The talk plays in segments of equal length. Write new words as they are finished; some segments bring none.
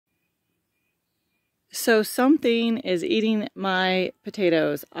So something is eating my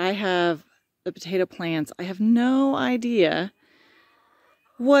potatoes. I have the potato plants. I have no idea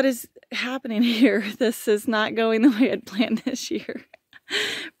what is happening here. This is not going the way I'd planned this year.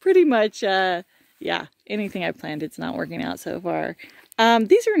 Pretty much, yeah, anything I planned, it's not working out so far.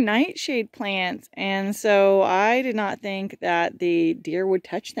 These are nightshade plants, and so I did not think that the deer would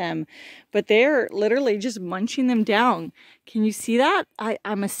touch them, but they're literally just munching them down. Can you see that?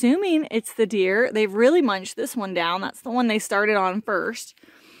 I'm assuming it's the deer. They've really munched this one down. That's the one they started on first.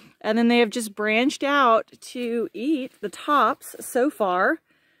 And then they have just branched out to eat the tops so far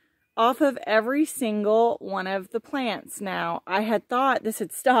off of every single one of the plants. Now, I had thought this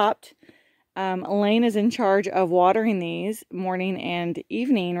had stopped. Elaine is in charge of watering these morning and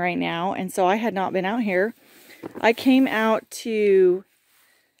evening right now, and so I had not been out here. I came out to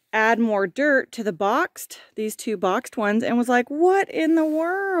add more dirt to these two boxed ones, and was like, what in the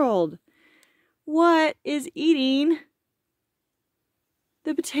world? What is eating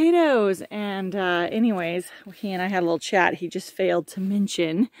the potatoes? And anyways, he and I had a little chat. He just failed to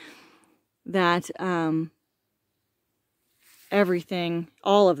mention that everything,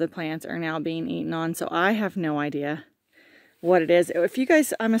 all of the plants are now being eaten on, so I have no idea what it is. If you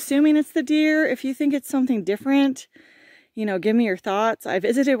guys, I'm assuming it's the deer. If you think it's something different, you know, give me your thoughts. I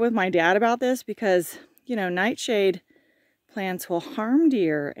visited with my dad about this because, you know, nightshade plants will harm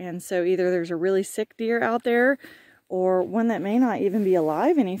deer, and so either there's a really sick deer out there or one that may not even be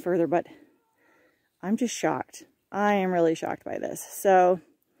alive any further, but I'm just shocked. I am really shocked by this. So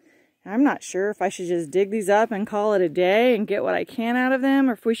I'm not sure if I should just dig these up and call it a day and get what I can out of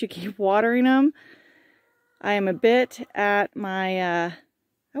them, or if we should keep watering them. I am a bit at my, I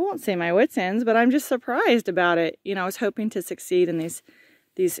won't say my wit's ends, but I'm just surprised about it. You know, I was hoping to succeed in these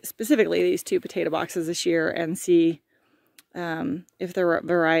specifically these two potato boxes this year and see if the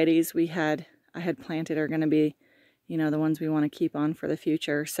varieties I had planted are going to be, you know, the ones we want to keep on for the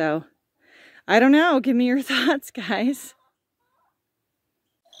future. So I don't know. Give me your thoughts, guys.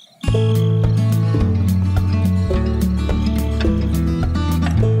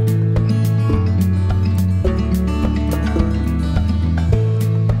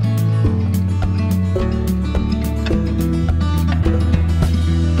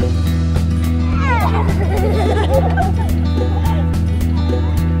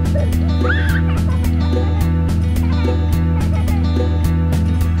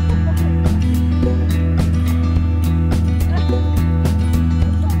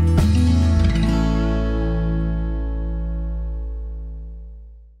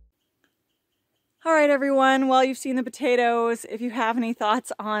 Everyone, well, you've seen the potatoes. If you have any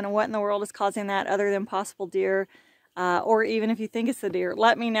thoughts on what in the world is causing that other than possible deer, or even if you think it's the deer,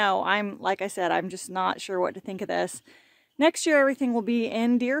 let me know. Like I said, I'm just not sure what to think of this. Next year, everything will be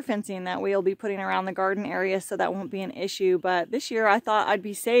in deer fencing that we'll be putting around the garden area, so that won't be an issue. But this year, I thought I'd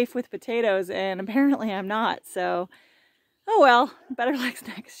be safe with potatoes, and apparently I'm not. So, oh well, better luck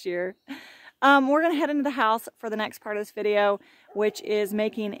next year. We're going to head into the house for the next part of this video, which is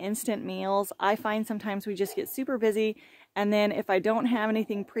making instant meals. I find sometimes we just get super busy, and then if I don't have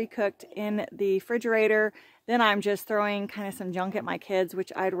anything pre-cooked in the refrigerator, then I'm just throwing kind of some junk at my kids,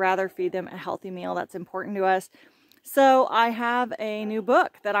 which I'd rather feed them a healthy meal that's important to us. So I have a new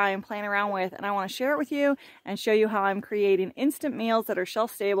book that I am playing around with, and I want to share it with you and show you how I'm creating instant meals that are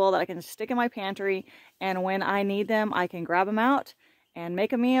shelf-stable, that I can just stick in my pantry, and when I need them, I can grab them out and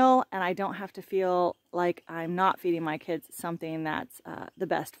make a meal, and I don't have to feel like I'm not feeding my kids something that's the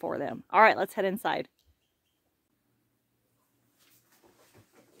best for them. All right, let's head inside.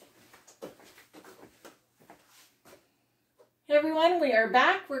 Hey everyone, we are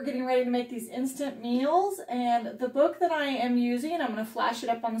back. We're getting ready to make these instant meals, and the book that I am using, I'm going to flash it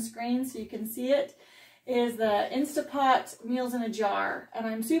up on the screen so you can see it, is the Instapot Meals in a Jar. And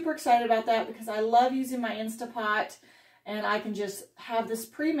I'm super excited about that because I love using my Instapot, and I can just have this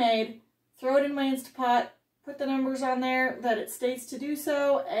pre-made, throw it in my Instapot, put the numbers on there that it states to do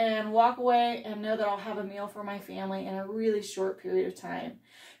so, and walk away and know that I'll have a meal for my family in a really short period of time.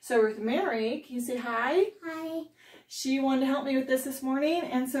 So Ruth Mary, can you say hi? Hi. She wanted to help me with this morning,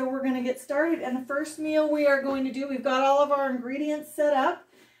 and so we're going to get started. And the first meal we are going to do, we've got all of our ingredients set up,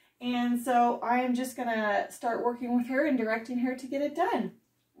 and so I am just going to start working with her and directing her to get it done.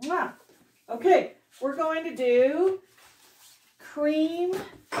 Wow. Okay, we're going to do cream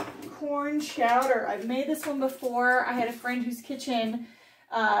corn chowder. I've made this one before. I had a friend whose kitchen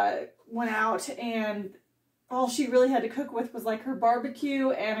went out, and all she really had to cook with was like her barbecue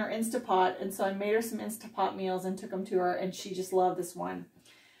and her Instapot. And so I made her some Instapot meals and took them to her, and she just loved this one.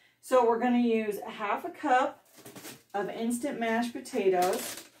 So we're going to use a half a cup of instant mashed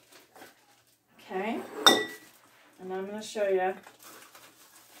potatoes. Okay, and I'm going to show you.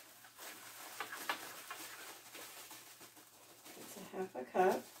 It's a half a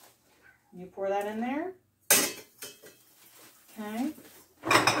cup. You pour that in there. Okay.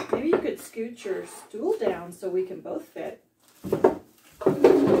 Maybe you could scoot your stool down so we can both fit.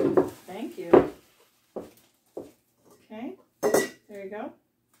 Thank you. Okay, there you go.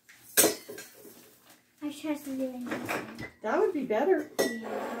 I should have some doing this. That would be better. Yeah.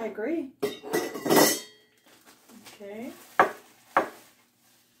 I agree. Okay.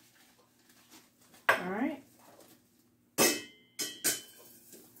 All right.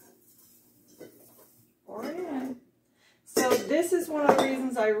 Pour it in. So this is one of the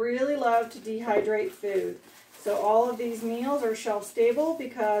reasons I really love to dehydrate food. So all of these meals are shelf stable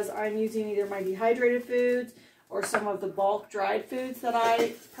because I'm using either my dehydrated foods or some of the bulk dried foods that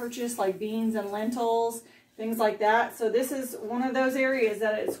I purchase, like beans and lentils, things like that. So this is one of those areas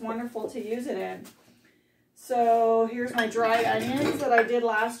that it's wonderful to use it in. So here's my dried onions that I did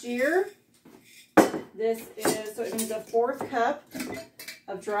last year. This is, so it means a 1/4 cup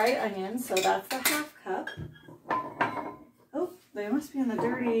of dried onions, so that's the 1/2 cup. Oh, they must be in the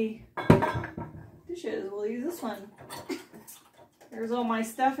dirty dishes. We'll use this one. There's all my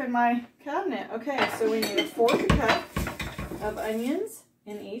stuff in my cabinet. Okay, so we need a 1/4 cup of onions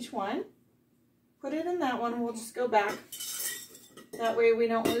in each one. Put it in that one. We'll just go back. That way we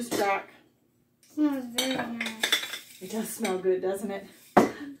don't lose track. Smells very nice. It does smell good, doesn't it?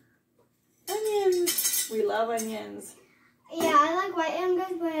 Onions. We love onions. Yeah, I like white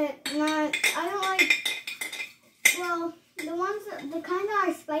onions, but not. I don't like. Well, the ones, the kind that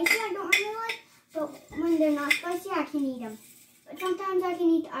are spicy, I don't really like. But when they're not spicy, I can eat them. But sometimes I can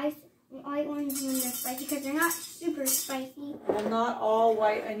eat the white ones when they're spicy because they're not super spicy. Well, not all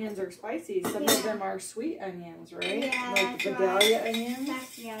white onions are spicy. Some of them are sweet onions, right? Yeah, like the that's dahlia right. onions.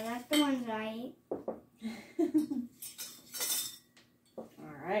 That's the ones that I eat.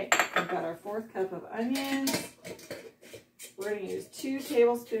 All right, we've got our 1/4 cup of onions. We're going to use 2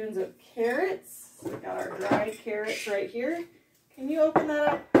 tablespoons of carrots. So we've got our dried carrots right here. Can you open that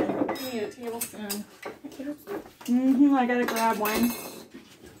up? We need a tablespoon. A tablespoon? Mm-hmm, I got to grab one.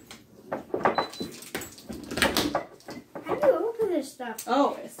 How do you open this stuff?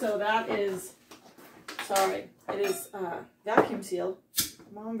 Oh, so that is, sorry, it is vacuum sealed.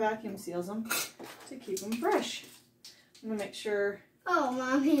 Mom vacuum seals them to keep them fresh. I'm going to make sure. Oh,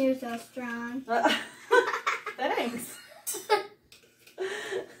 Mommy, you're so strong. Thanks.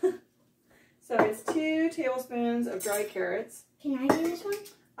 So it's 2 tablespoons of dried carrots. Can I do this one?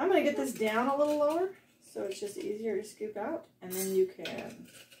 I'm going to get this down a little lower so it's just easier to scoop out. And then you can,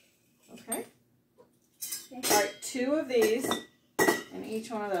 okay? All right, 2 of these in each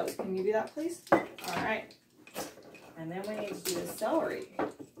one of those. Can you do that, please? All right. And then we need to do the celery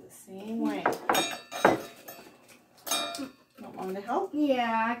the same way. Want Mom to help?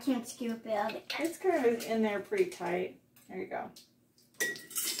 Yeah, I can't scoop it. It's kind of in there pretty tight. There you go.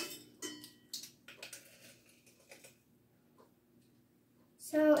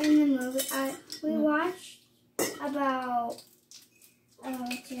 So in the movie, we watched about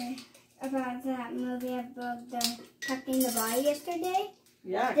that movie about the tucking the body yesterday.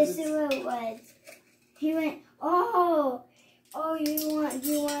 Yeah. This is what it was. He went, oh, you want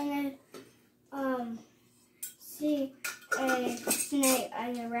to see a snake,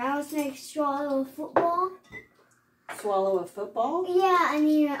 a rattlesnake swallow a football? Swallow a football? Yeah, and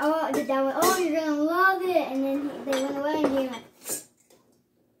he went, oh, the dad went, oh, you're gonna love it, and then they went away, and he went.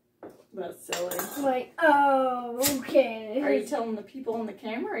 That's silly. Like, oh, okay. Are you telling the people on the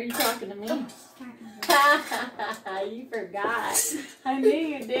camera or are you talking to me? You forgot. I knew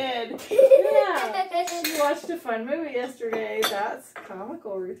you did. Yeah. You watched a fun movie yesterday. That's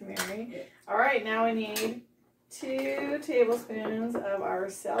comical, Ruth Mary. All right, now we need 2 tablespoons of our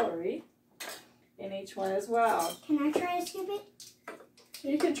celery in each one as well. Can I try to scoop it?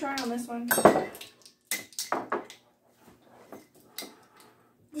 You can try on this one.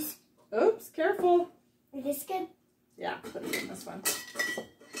 Oops, careful. Is this good? Yeah, put it in this one.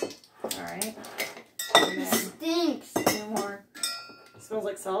 All right. And It then stinks. 2 more. It smells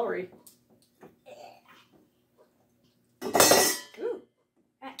like celery. Ooh.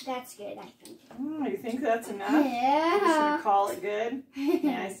 That's good, I think. You think that's enough? I'm just Yeah. going to call it good.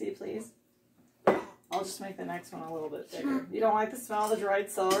 May I see, please? I'll just make the next one a little bit bigger. You don't like the smell of the dried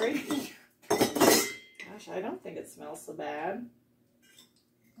celery? Gosh, I don't think it smells so bad.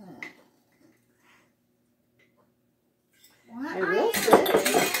 What I will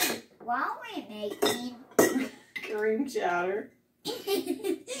say. What are we making? Cream chowder.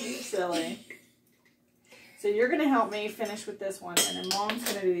 You're silly. So you're going to help me finish with this one, and then Mom's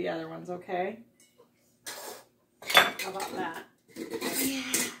going to do the other ones, okay? How about that? Yeah.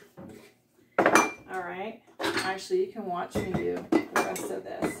 All right. Actually, you can watch me do the rest of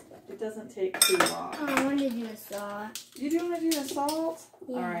this. It doesn't take too long. Oh, I want to do a salt. You do want to do the salt?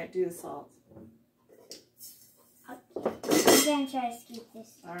 Yeah. All right, do the salt. Okay. I'm going to try to scoop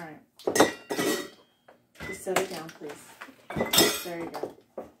this. All right. Just set it down, please. There you go.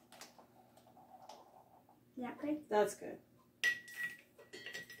 Is that good? That's good.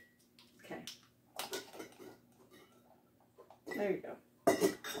 Okay. There you go.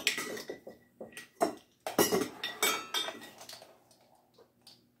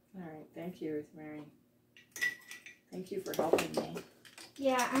 All right. Thank you, Ruth Mary. Thank you for helping me.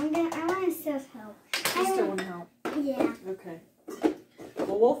 Yeah, I want to still help. You still want to help? Yeah. Okay.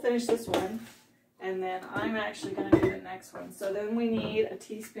 Well, we'll finish this one, and then I'm actually going to do the next one. So then we need a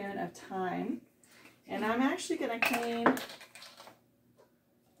teaspoon of thyme, and I'm actually going to clean.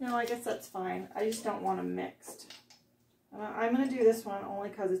 No, I guess that's fine. I just don't want them mixed. I'm going to do this one only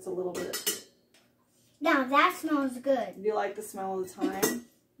because it's a little bit. Now that smells good. Do you like the smell of the thyme?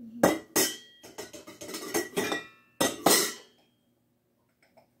 Mm-hmm.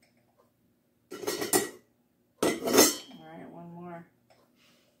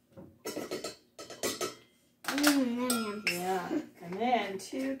 Yeah, and then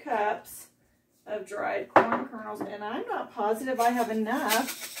 2 cups of dried corn kernels, and I'm not positive I have enough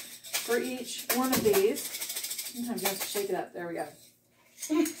for each one of these. Sometimes you have to shake it up. There we go.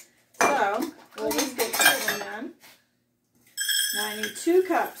 So we'll just get 2 of them then. Now I need 2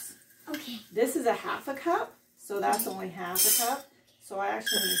 cups. Okay. This is a half a cup, so that's only half a cup. So I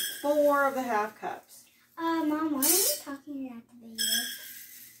actually need 4 of the half cups. Mom, why are you talking at the video?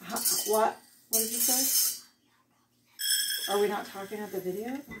 What? What did you say? Are we not talking at the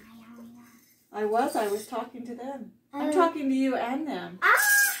video? I was talking to them. I'm talking to you and them.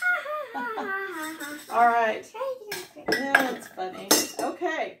 All right. Yeah, that's funny.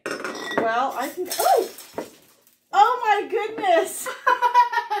 Okay. Well, I think. Oh my goodness!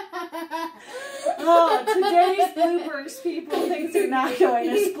 Oh, today's bloopers, people. Things are not going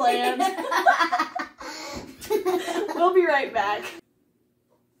as planned. We'll be right back.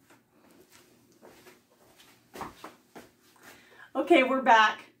 Okay, we're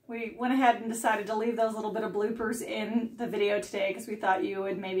back. We went ahead and decided to leave those little bit of bloopers in the video today because we thought you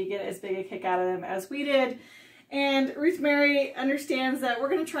would maybe get as big a kick out of them as we did. And Ruth Mary understands that we're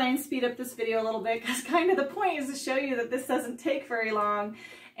going to try and speed up this video a little bit because kind of the point is to show you that this doesn't take very long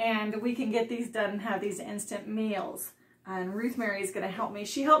and we can get these done and have these instant meals. And Ruth Mary is going to help me.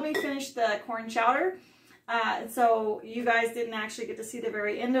 She helped me finish the corn chowder. So you guys didn't actually get to see the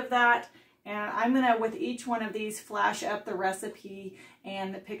very end of that. And I'm going to, with each one of these, flash up the recipe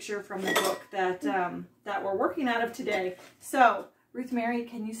and the picture from the book that, that we're working out of today. So, Ruth Mary,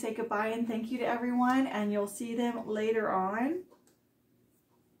 can you say goodbye and thank you to everyone? And you'll see them later on.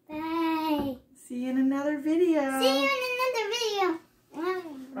 Bye. See you in another video. See you in another video.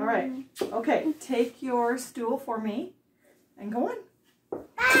 All right. Okay, take your stool for me and go on.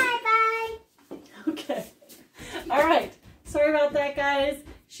 Bye, bye. Okay. All right. Sorry about that, guys.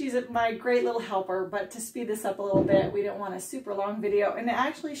 She's my great little helper, but to speed this up a little bit, we don't want a super long video. And to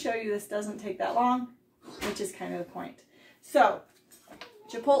actually show you this doesn't take that long, which is kind of the point. So,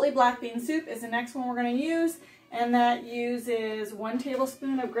 Chipotle black bean soup is the next one we're going to use. And that uses 1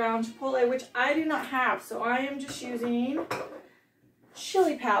 tablespoon of ground chipotle, which I do not have. So I am just using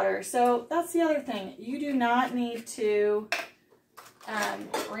chili powder. So that's the other thing. You do not need to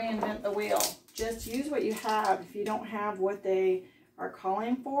reinvent the wheel. Just use what you have. If you don't have what they are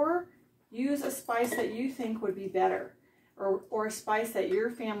calling for, use a spice that you think would be better, or a spice that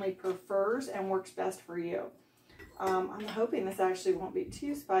your family prefers and works best for you. I'm hoping this actually won't be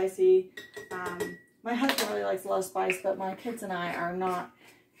too spicy. My husband really likes a lot of spice, but my kids and I are not,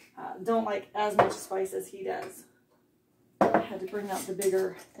 don't like as much spice as he does. I had to bring out the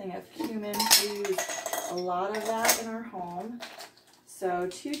bigger thing of cumin. We use a lot of that in our home. So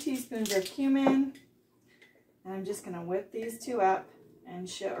 2 teaspoons of cumin. And I'm just going to whip these 2 up and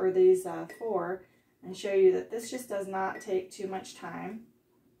show, or these 4, and show you that this just does not take too much time.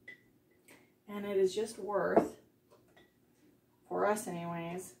 And it is just worth, for us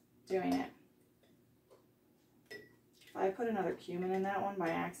anyways, doing it. If I put another cumin in that one by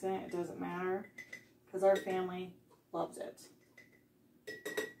accident, it doesn't matter because our family loves it.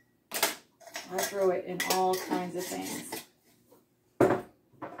 I throw it in all kinds of things. And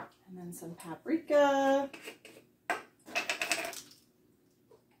then some paprika.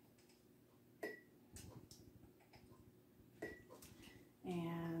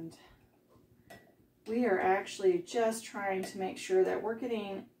 And we are actually just trying to make sure that we're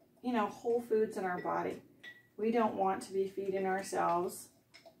getting, you know, whole foods in our body. We don't want to be feeding ourselves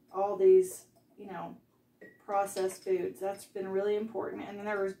all these, you know, processed foods. That's been really important. And then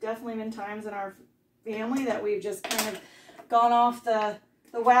there's definitely been times in our family that we've just kind of gone off the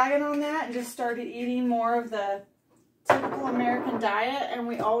wagon on that and just started eating more of the typical American diet, and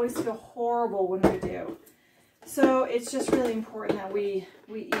we always feel horrible when we do. So it's just really important that we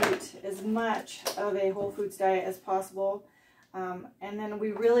eat as much of a whole foods diet as possible. And then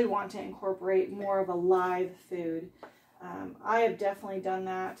we really want to incorporate more of a live food. I have definitely done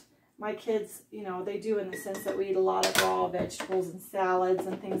that. My kids, you know, they do in the sense that we eat a lot of raw vegetables and salads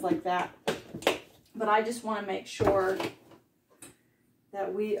and things like that. But I just want to make sure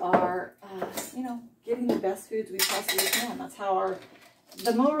that we are, you know, getting the best foods we possibly can. That's how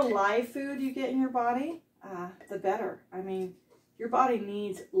the more live food you get in your body, the better. I mean, your body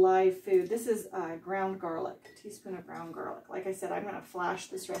needs live food. This is ground garlic, a teaspoon of ground garlic. Like I said, I'm going to flash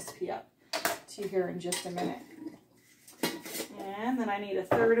this recipe up to you here in just a minute. And then I need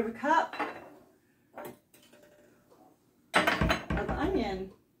 1/3 cup of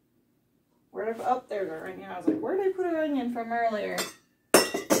onion. Where did I put, oh, there's our onion. I was like, where did I put an onion from earlier?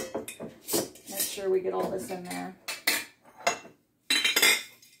 Make sure we get all this in there.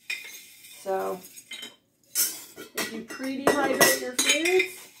 So, if you pre-dehydrate your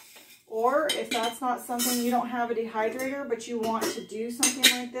foods, or if that's not something, you don't have a dehydrator, but you want to do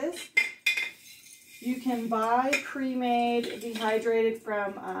something like this, you can buy pre-made dehydrated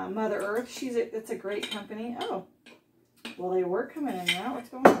from Mother Earth. It's a great company. Oh, well, they were coming in now. What's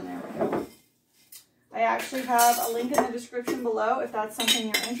going on there? We go. I actually have a link in the description below if that's something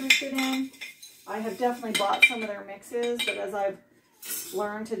you're interested in. I have definitely bought some of their mixes, but as I've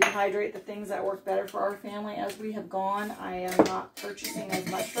learned to dehydrate the things that work better for our family as we have gone, I am not purchasing as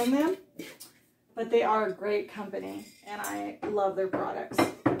much from them. But they are a great company, and I love their products.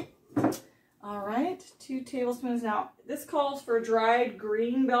 All right, 2 tablespoons. Now, this calls for dried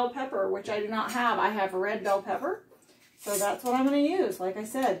green bell pepper, which I do not have. I have red bell pepper, so that's what I'm going to use. Like I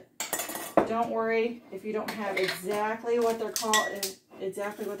said, don't worry if you don't have exactly what they're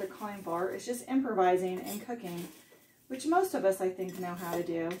calling for. It's just improvising and cooking, which most of us, I think, know how to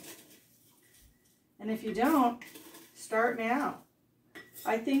do. And if you don't, start now.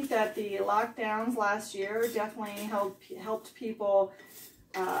 I think that the lockdowns last year definitely helped people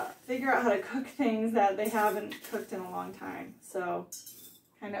figure out how to cook things that they haven't cooked in a long time. So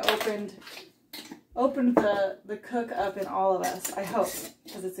kind of opened the cook up in all of us, I hope,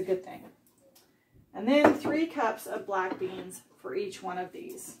 because it's a good thing. And then 3 cups of black beans for each one of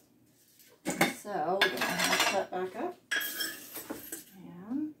these. So we're going to have that back up.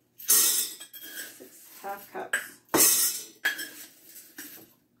 And 6 half cups.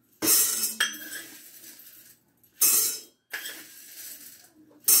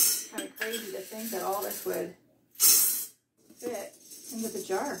 Kind of crazy to think that all this would fit into the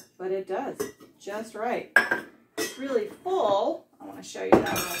jar, but it does just right. It's really full. I want to show you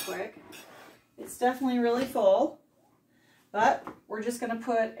that real quick. It's definitely really full, but we're just going to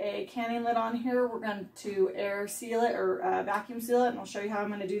put a canning lid on here. We're going to air seal it or vacuum seal it, and I'll show you how I'm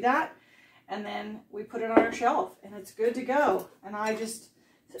going to do that. And then we put it on our shelf, and it's good to go. And I just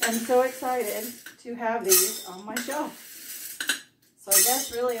am so excited to have these on my shelf. So I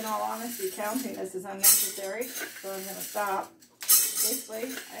guess really, in all honesty, counting this is unnecessary, so I'm going to stop. Basically,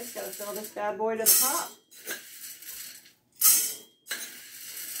 I just got to fill this bad boy to the top.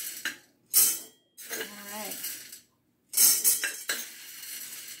 Alright.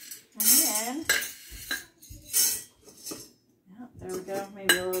 And then, yeah, there we go,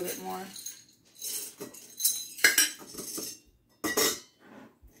 maybe a little bit more.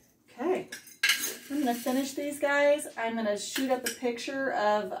 Okay. I'm going to finish these guys. I'm going to shoot up a picture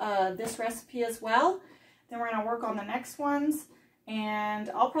of this recipe as well. Then we're going to work on the next ones. And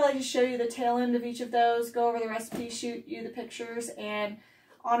I'll probably just show you the tail end of each of those, go over the recipe, shoot you the pictures. And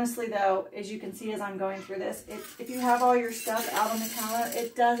honestly though, as you can see as I'm going through this, if you have all your stuff out on the counter,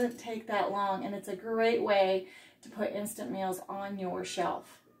 it doesn't take that long. And it's a great way to put instant meals on your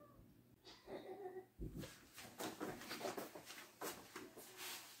shelf.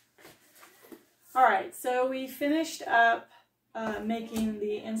 Alright, so we finished up making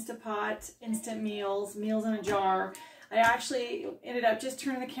the Instapot instant meals in a jar. I actually ended up just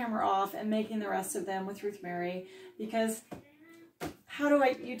turning the camera off and making the rest of them with Ruth Mary, because how do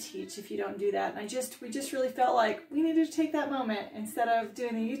you teach if you don't do that? And we just really felt like we needed to take that moment instead of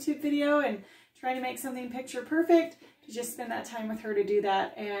doing a YouTube video and trying to make something picture perfect, to just spend that time with her to do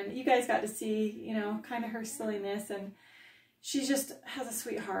that. And you guys got to see, you know, kind of her silliness, and she just has a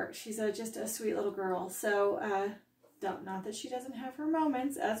sweet heart. She's just a sweet little girl. So Not that she doesn't have her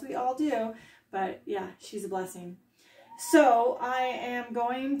moments, as we all do, but yeah, she's a blessing. So I am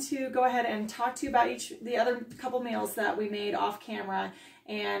going to go ahead and talk to you about the other couple meals that we made off camera,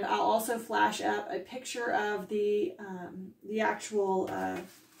 and I'll also flash up a picture of the actual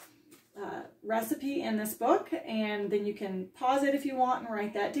recipe in this book, and then you can pause it if you want and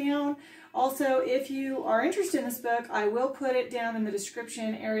write that down. Also, if you are interested in this book, I will put it down in the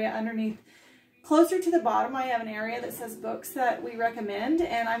description area underneath. Closer to the bottom, I have an area that says books that we recommend,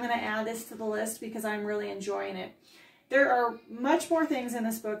 and I'm going to add this to the list because I'm really enjoying it. There are much more things in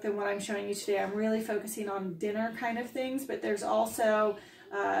this book than what I'm showing you today. I'm really focusing on dinner kind of things, but there's also,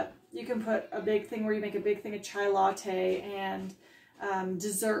 you can put a big thing where you make a big thing of chai latte and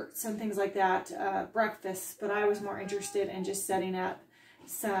desserts and things like that, breakfast, but I was more interested in just setting up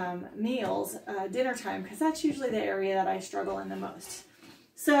some meals, dinner time, because that's usually the area that I struggle in the most.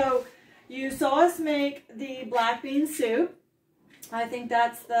 So you saw us make the black bean soup. I think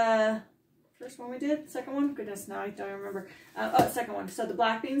that's the first one we did. Second one? Goodness, now I don't remember. Second one. So the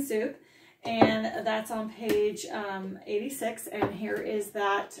black bean soup, and that's on page 86, and here is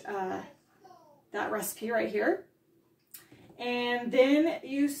that recipe right here. And then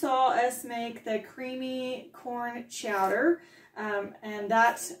you saw us make the creamy corn chowder, and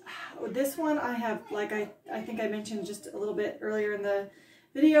this one I have, like I think I mentioned just a little bit earlier in the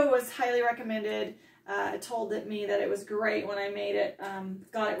video, was highly recommended. Told me that it was great when I made it,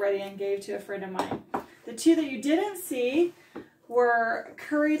 got it ready and gave to a friend of mine. The two that you didn't see were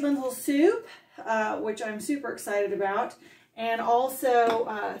curried lentil soup, which I'm super excited about, and also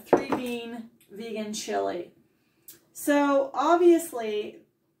 3-bean vegan chili. So obviously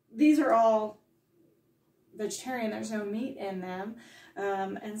these are all vegetarian. There's no meat in them.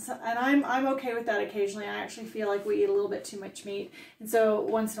 And I'm okay with that occasionally. I actually feel like we eat a little bit too much meat, and so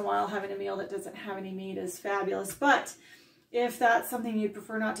once in a while having a meal that doesn't have any meat is fabulous. But if that's something you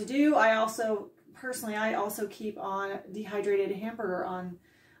prefer not to do, I also keep on dehydrated hamburger on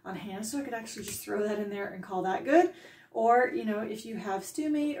hand, so I could actually just throw that in there and call that good. Or, you know, if you have stew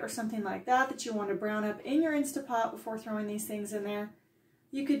meat or something like that you want to brown up in your Instapot before throwing these things in there,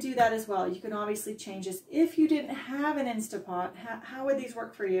 you could do that as well. You can obviously change this. If you didn't have an Instapot, how would these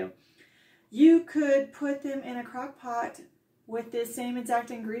work for you? You could put them in a crock pot with the same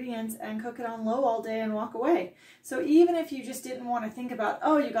exact ingredients and cook it on low all day and walk away. So even if you just didn't want to think about,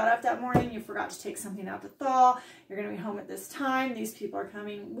 oh, you got up that morning, you forgot to take something out to thaw, you're going to be home at this time, these people are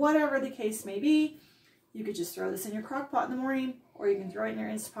coming, whatever the case may be, you could just throw this in your crock pot in the morning, or you can throw it in your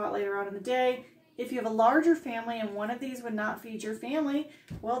Instapot later on in the day. If you have a larger family and one of these would not feed your family,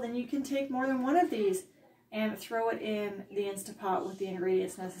 well, then you can take more than one of these and throw it in the Instapot with the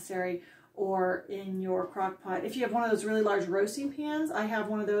ingredients necessary, or in your crock pot. If you have one of those really large roasting pans, I have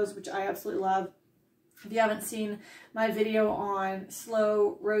one of those, which I absolutely love. If you haven't seen my video on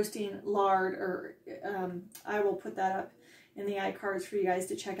slow roasting lard, or I will put that up in the iCards for you guys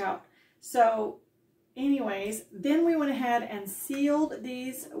to check out. So anyways, then we went ahead and sealed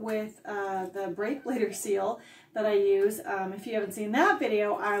these with the brake bleeder seal that I use. If you haven't seen that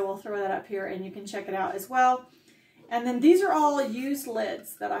video, I will throw that up here and you can check it out as well. And then these are all used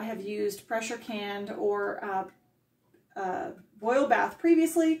lids that I have used pressure canned or boil bath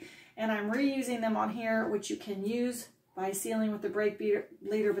previously, and I'm reusing them on here, which you can use by sealing with the brake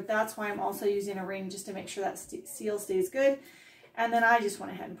bleeder, but that's why I'm also using a ring, just to make sure that seal stays good. And then I just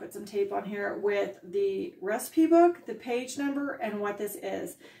went ahead and put some tape on here with the recipe book, the page number, and what this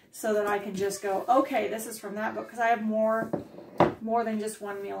is, so that I can just go, okay, this is from that book, because I have more than just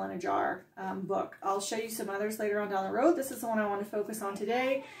one meal in a jar book. I'll show you some others later on down the road. This is the one I want to focus on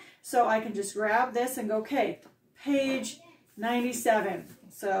today. So I can just grab this and go, okay, page 97.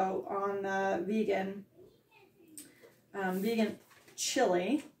 So on the vegan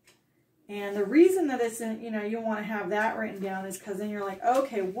chili. And the reason that it's in, you want to have that written down is because then you're like,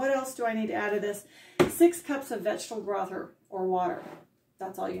 okay, what else do I need to add to this? 6 cups of vegetable broth or water.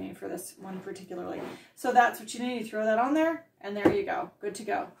 That's all you need for this one particularly. So that's what you need. You throw that on there, and there you go. Good to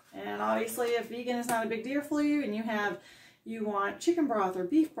go. And obviously, if vegan is not a big deal for you, and you want chicken broth or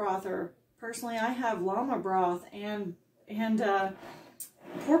beef broth, or personally, I have llama broth and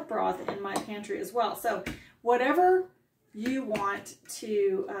pork broth in my pantry as well. So whatever you want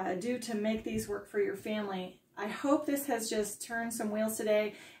to do to make these work for your family, I hope this has just turned some wheels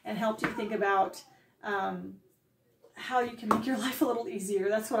today and helped you think about how you can make your life a little easier.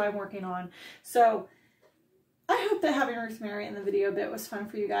 That's what I'm working on. So I hope that having Ruth Mary in the video bit was fun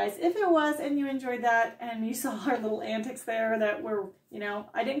for you guys. If it was, and you enjoyed that, and you saw our little antics there that were,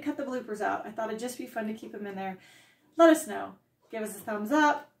 I didn't cut the bloopers out. I thought it'd just be fun to keep them in there. Let us know. Give us a thumbs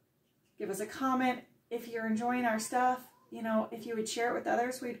up. Give us a comment. if you're enjoying our stuff, you know, if you would share it with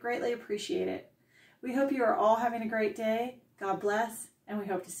others, we'd greatly appreciate it. We hope you are all having a great day. God bless, and we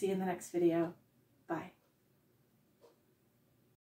hope to see you in the next video.